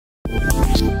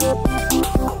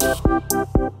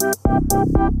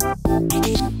This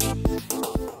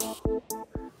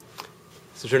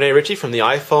is Rene Ritchie from the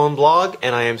iPhone blog,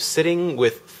 and I am sitting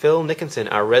with Phil Nickinson,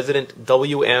 our resident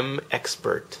WM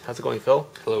expert. How's it going, Phil?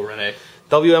 Hello, Rene.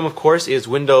 WM, of course, is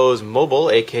Windows Mobile,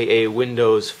 aka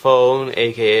Windows Phone,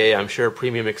 aka, I'm sure,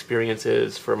 premium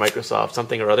experiences for Microsoft,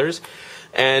 something or others.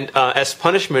 And as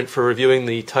punishment for reviewing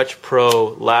the Touch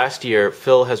Pro last year,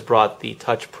 Phil has brought the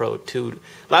Touch Pro 2.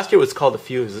 Last year it was called the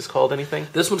Fuse. Is this called anything?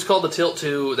 This one's called the Tilt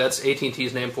 2. That's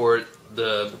AT&T's name for it.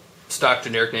 The stock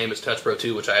generic name is Touch Pro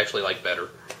 2, which I actually like better.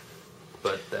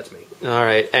 But that's me. All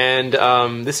right. And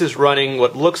this is running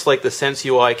what looks like the Sense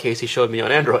UI Casey showed me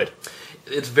on Android.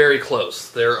 It's very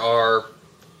close. There are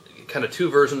kind of two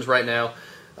versions right now.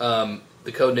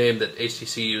 The code name that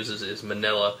HTC uses is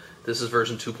Manila. This is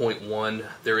version 2.1.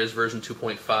 There is version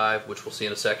 2.5, which we'll see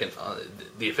in a second.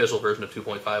 The official version of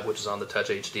 2.5, which is on the Touch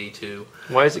HD too.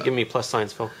 Why is it giving me plus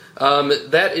signs, Phil?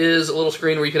 That is a little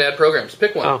screen where you can add programs.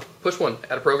 Pick one. Oh. Push one.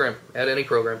 Add a program. Add any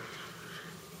program.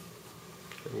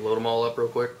 Load them all up real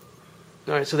quick.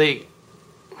 All right, so they...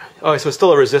 Oh, so it's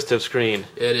still a resistive screen.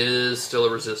 It is still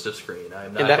a resistive screen.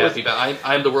 I'm not happy about.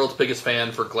 I'm the world's biggest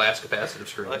fan for glass capacitive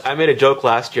screens. I made a joke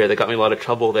last year that got me a lot of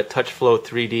trouble that TouchFlow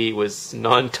 3D was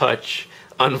non-touch,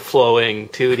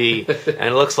 unflowing 2D, and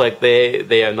it looks like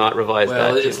they have not revised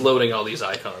that. Well, it's loading all these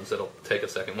icons. It'll take a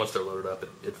second. Once they're loaded up,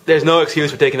 There's no excuse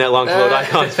for taking that long to load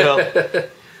icons, Phil.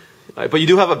 But you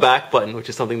do have a back button, which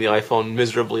is something the iPhone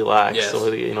miserably lacks. Yes.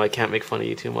 So I can't make fun of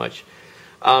you too much.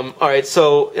 All right,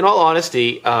 so in all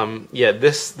honesty, yeah,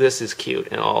 this is cute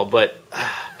and all, but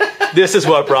this is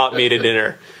what brought me to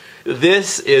dinner.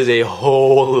 This is a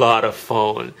whole lot of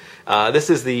phone. This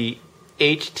is the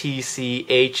HTC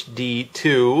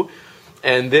HD2,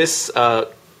 and this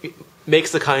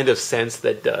makes the kind of sense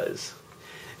that does.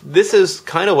 This is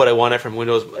kind of what I wanted from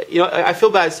Windows. I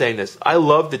feel bad saying this. I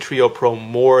love the Trio Pro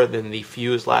more than the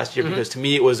Fuse last year because to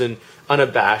me it was an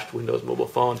unabashed Windows Mobile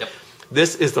phone. Yep.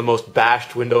 This is the most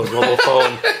bashed Windows Mobile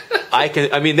phone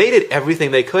I mean, they did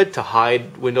everything they could to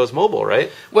hide Windows Mobile, right?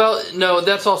 Well, no,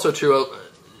 that's also true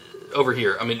over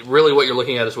here. I mean, really what you're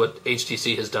looking at is what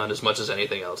HTC has done as much as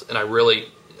anything else. And I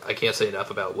can't say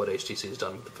enough about what HTC has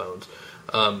done with the phones.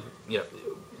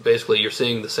 Basically you're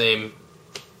seeing the same...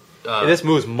 this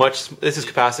moves much... This is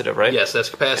capacitive, right? Yes, that's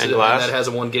capacitive, and that has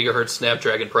a 1 gigahertz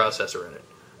Snapdragon processor in it.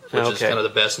 Which is kind of the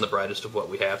best and the brightest of what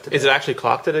we have today. Is it actually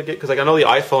clocked at a gig? Because I know the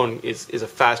iPhone is a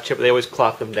fast chip, but they always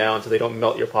clock them down so they don't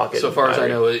melt your pocket. So far as I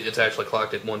know, it's actually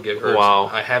clocked at 1 gigahertz. Wow.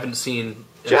 I haven't seen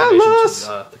information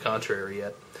to the contrary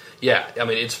yet. Yeah, I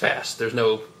mean, it's fast. There's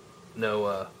no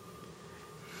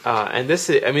and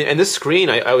this screen,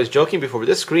 I was joking before, but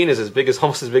this screen is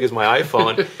almost as big as my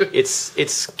iPhone.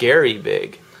 It's scary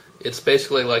big. It's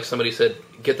basically like somebody said,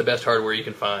 get the best hardware you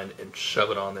can find and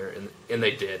shove it on there, and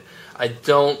they did. I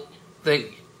don't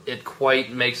think it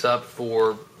quite makes up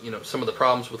for some of the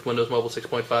problems with Windows Mobile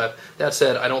 6.5. That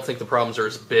said, I don't think the problems are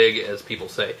as big as people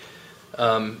say.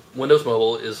 Windows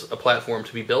Mobile is a platform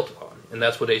to be built upon, and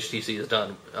that's what HTC has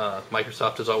done.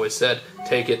 Microsoft has always said,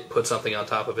 take it, put something on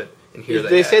top of it, and here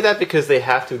they say that because they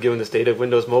have to, given the state of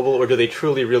Windows Mobile, or do they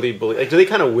truly really believe? Like, do they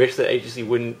kind of wish that HTC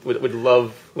would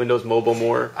love Windows Mobile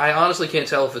more? I honestly can't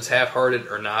tell if it's half-hearted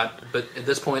or not, but at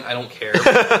this point, I don't care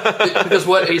because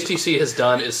what HTC has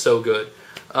done is so good.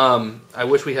 I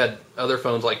wish we had other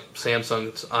phones like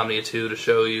Samsung's Omnia 2 to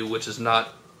show you, which is not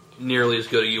nearly as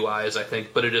good a UI as I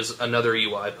think, but it is another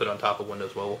UI put on top of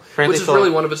Windows Mobile, Frankly, which is really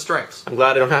one of its strengths. I'm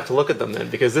glad I don't have to look at them then,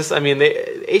 because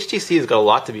HTC has got a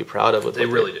lot to be proud of. They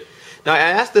really do. Now, I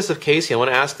asked this of Casey. I want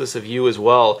to ask this of you as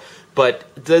well.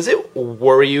 But does it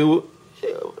worry you?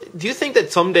 Do you think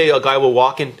that someday a guy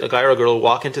or a girl will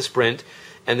walk into Sprint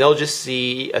and they'll just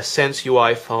see a Sense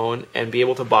UI phone and be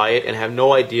able to buy it and have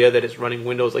no idea that it's running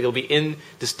Windows? Like, it'll be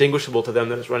indistinguishable to them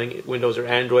that it's running Windows or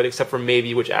Android, except for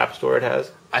maybe which app store it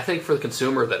has? I think for the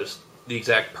consumer, that is the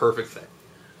exact perfect thing.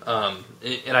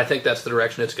 And I think that's the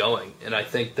direction it's going. And I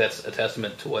think that's a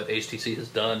testament to what HTC has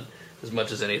done as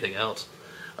much as anything else.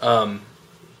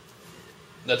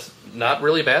 That's not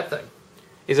really a bad thing.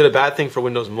 Is it a bad thing for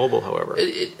Windows Mobile, however?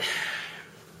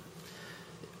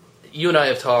 You and I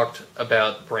have talked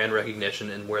about brand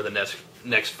recognition and where the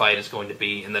next fight is going to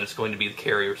be, and that it's going to be the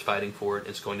carriers fighting for it,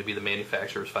 it's going to be the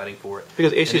manufacturers fighting for it.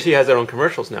 Because HTC has their own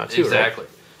commercials now, too, exactly.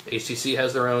 Right? HTC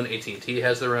has their own, AT&T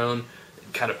has their own,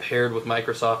 kind of paired with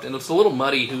Microsoft, and it's a little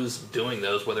muddy who's doing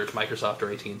those, whether it's Microsoft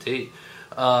or AT&T.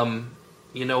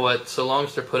 You know what? So long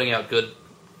as they're putting out good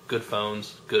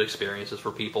phones, good experiences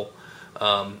for people,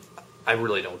 I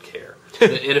really don't care.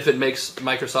 And if it makes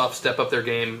Microsoft step up their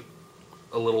game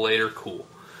a little later, cool.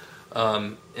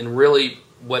 And really,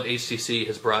 what HTC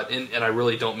has brought in, and I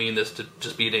really don't mean this to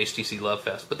just be an HTC love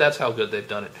fest, but that's how good they've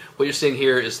done it. What you're seeing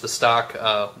here is the stock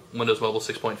Windows Mobile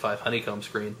 6.5 honeycomb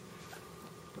screen.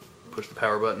 Push the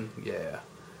power button, yeah,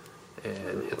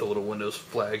 and hit the little Windows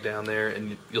flag down there,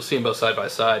 and you'll see them both side by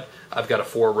side. I've got a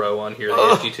 4-row on here. The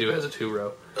SG2 has a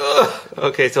 2-row.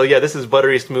 Okay, so yeah, this is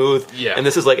buttery smooth, and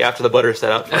this is like after the butter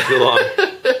set out for too long.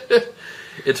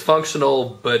 It's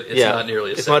functional, but it's not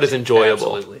nearly as it's not as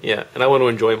enjoyable. Absolutely. Yeah, and I want to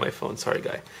enjoy my phone. Sorry,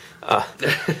 guy.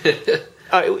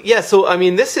 Yeah, so I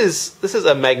mean, this is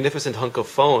a magnificent hunk of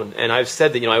phone, and I've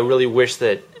said that I really wish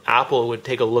that Apple would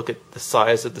take a look at the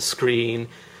size of the screen.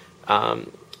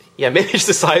 Maybe it's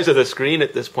the size of the screen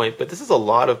at this point, but this is a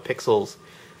lot of pixels.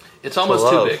 It's almost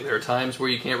too big. There are times where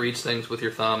you can't reach things with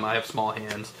your thumb. I have small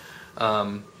hands,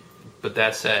 but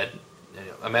that said,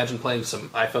 imagine playing some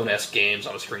iPhone S games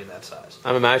on a screen that size.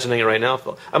 I'm imagining it right now,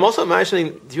 Phil. I'm also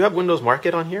imagining, do you have Windows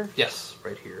Market on here? Yes,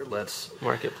 right here. Let's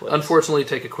Marketplace. Unfortunately,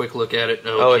 take a quick look at it.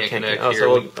 No, it can't connect here.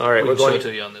 So all right, we're going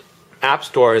to you on this. App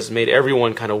Store has made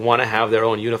everyone kind of want to have their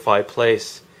own unified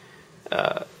place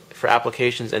for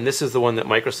applications, and this is the one that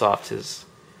Microsoft has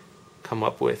come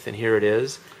up with, and here it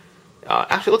is.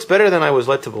 Actually, it looks better than I was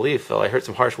led to believe, Phil. I heard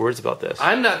some harsh words about this.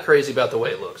 I'm not crazy about the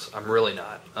way it looks. I'm really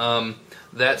not.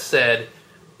 That said,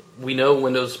 we know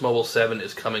Windows Mobile 7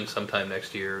 is coming sometime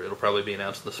next year. It'll probably be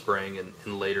announced in the spring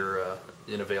and later,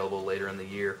 available later in the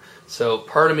year. So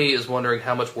part of me is wondering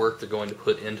how much work they're going to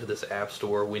put into this App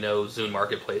Store. We know Zune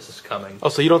Marketplace is coming. Oh,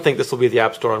 so you don't think this will be the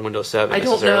App Store on Windows 7? I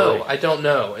don't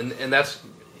know. And that's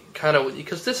kind of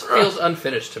because this feels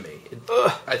unfinished to me.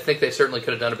 I think they certainly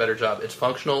could have done a better job. It's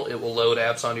functional. It will load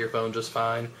apps onto your phone just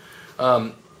fine.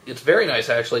 It's very nice,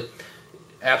 actually.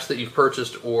 Apps that you've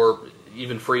purchased or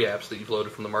even free apps that you've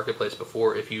loaded from the marketplace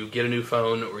before, if you get a new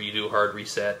phone or you do a hard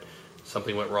reset,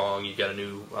 something went wrong, you got a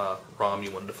new ROM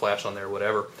you wanted to flash on there,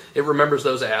 whatever, it remembers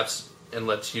those apps and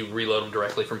lets you reload them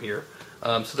directly from here.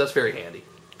 So that's very handy.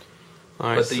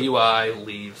 Right, but the UI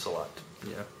leaves a lot.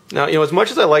 Now, as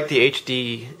much as I like the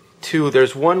HD2,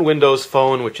 there's one Windows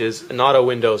phone which is not a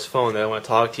Windows phone that I want to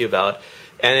talk to you about,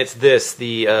 and it's this,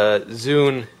 the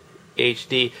Zune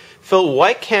HD. Phil,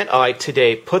 why can't I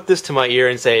today put this to my ear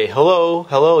and say,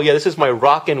 hello, yeah, this is my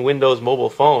rockin' Windows mobile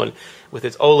phone with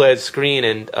its OLED screen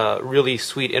and really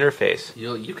sweet interface?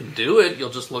 You can do it, you'll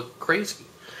just look crazy.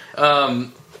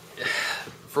 For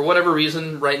whatever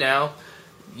reason, right now,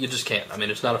 you just can't. I mean,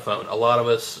 it's not a phone. A lot of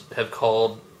us have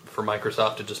called for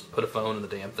Microsoft to just put a phone in the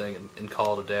damn thing and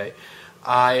call it a day.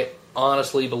 I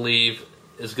honestly believe,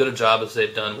 as good a job as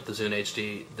they've done with the Zune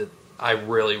HD, that I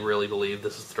really, really believe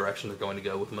this is the direction they're going to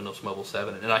go with Windows Mobile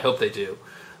 7, and I hope they do.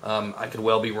 I could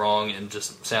well be wrong and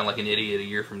just sound like an idiot a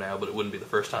year from now, but it wouldn't be the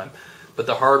first time. But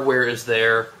the hardware is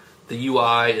there. The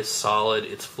UI is solid.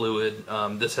 It's fluid.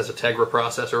 This has a Tegra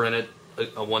processor in it,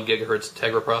 a 1 gigahertz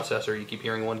Tegra processor. You keep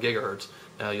hearing 1 gigahertz.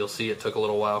 Now you'll see it took a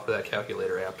little while for that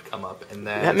calculator app to come up, and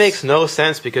that makes no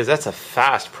sense because that's a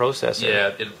fast processor. Yeah,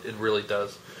 it really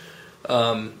does.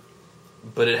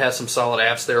 But it has some solid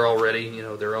apps there already.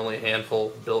 There are only a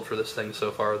handful built for this thing so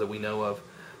far that we know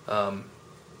of.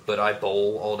 But I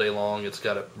bowl all day long. It's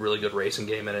got a really good racing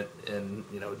game in it, and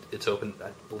it's open. I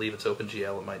believe it's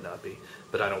OpenGL. It might not be,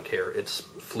 but I don't care. It's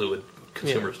fluid.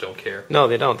 Consumers don't care. No,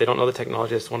 they don't. They don't know the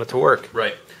technology. They just want it to work.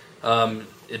 Right.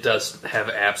 It does have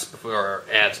ads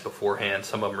beforehand.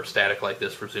 Some of them are static like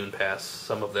this for Zune Pass.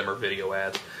 Some of them are video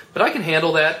ads. But I can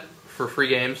handle that for free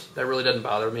games. That really doesn't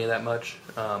bother me that much.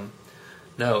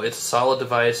 No, it's a solid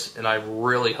device, and I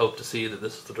really hope to see that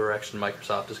this is the direction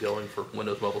Microsoft is going for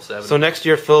Windows Mobile 7. So next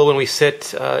year, Phil, when we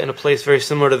sit in a place very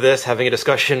similar to this, having a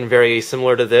discussion very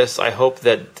similar to this, I hope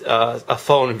that a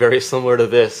phone very similar to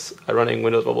this running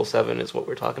Windows Mobile 7 is what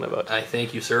we're talking about. I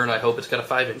thank you, sir, and I hope it's got a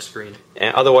 5-inch screen.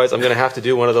 And otherwise, I'm going to have to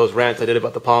do one of those rants I did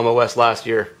about the Palm OS last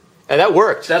year. And that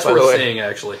worked. That's worth saying,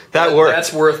 actually. That worked.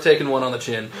 That's worth taking one on the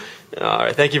chin. All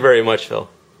right. Thank you very much, Phil.